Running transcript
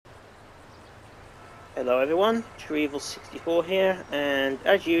Hello everyone, TrueEvil64 here, and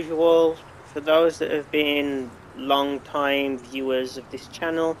as usual, for those that have been long-time viewers of this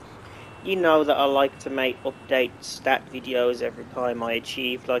channel, you know that I like to make update stat videos every time I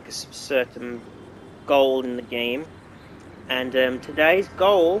achieve like a certain goal in the game. And today's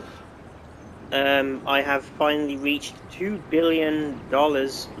goal, I have finally reached $2 billion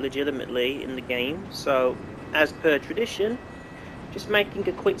legitimately in the game, so as per tradition, just making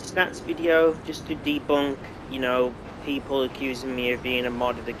a quick stats video just to debunk, people accusing me of being a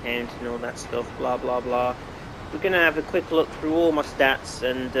modded account and all that stuff, blah, blah, blah. We're going to have a quick look through all my stats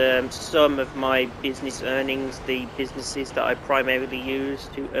and some of my business earnings, the businesses that I primarily use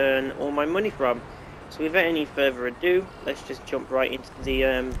to earn all my money from. So without any further ado, let's just jump right into the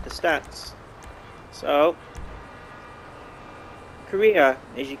stats. So, career,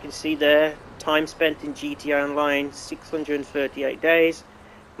 as you can see there, time spent in GTA Online, 638 days.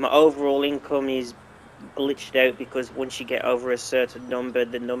 My overall income is glitched out because once you get over a certain number,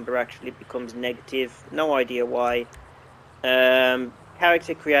 the number actually becomes negative. No idea why.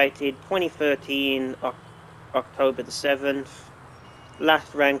 Character created 2013, October the 7th.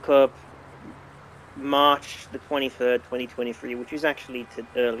 Last rank up, March the 23rd, 2023, which is actually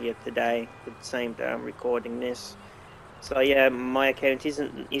earlier today, the same day I'm recording this. So yeah, my account is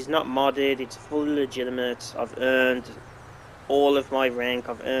not modded, it's fully legitimate. I've earned all of my rank,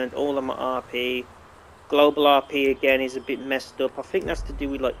 I've earned all of my RP. Global RP again is a bit messed up. I think that's to do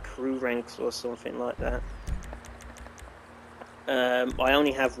with like crew ranks or something like that. I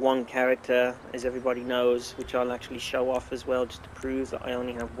only have one character, as everybody knows, which I'll actually show off as well, just to prove that I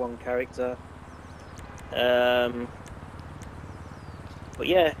only have one character. But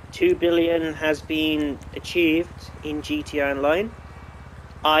yeah, 2 billion has been achieved in GTA Online.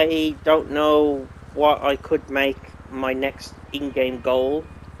 I don't know what I could make my next in-game goal.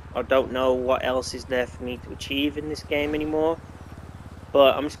 I don't know what else is there for me to achieve in this game anymore.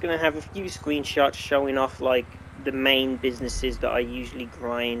 But I'm just going to have a few screenshots showing off like the main businesses that I usually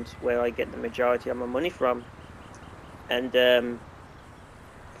grind, where I get the majority of my money from. And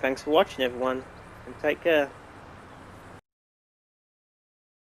thanks for watching everyone, and take care.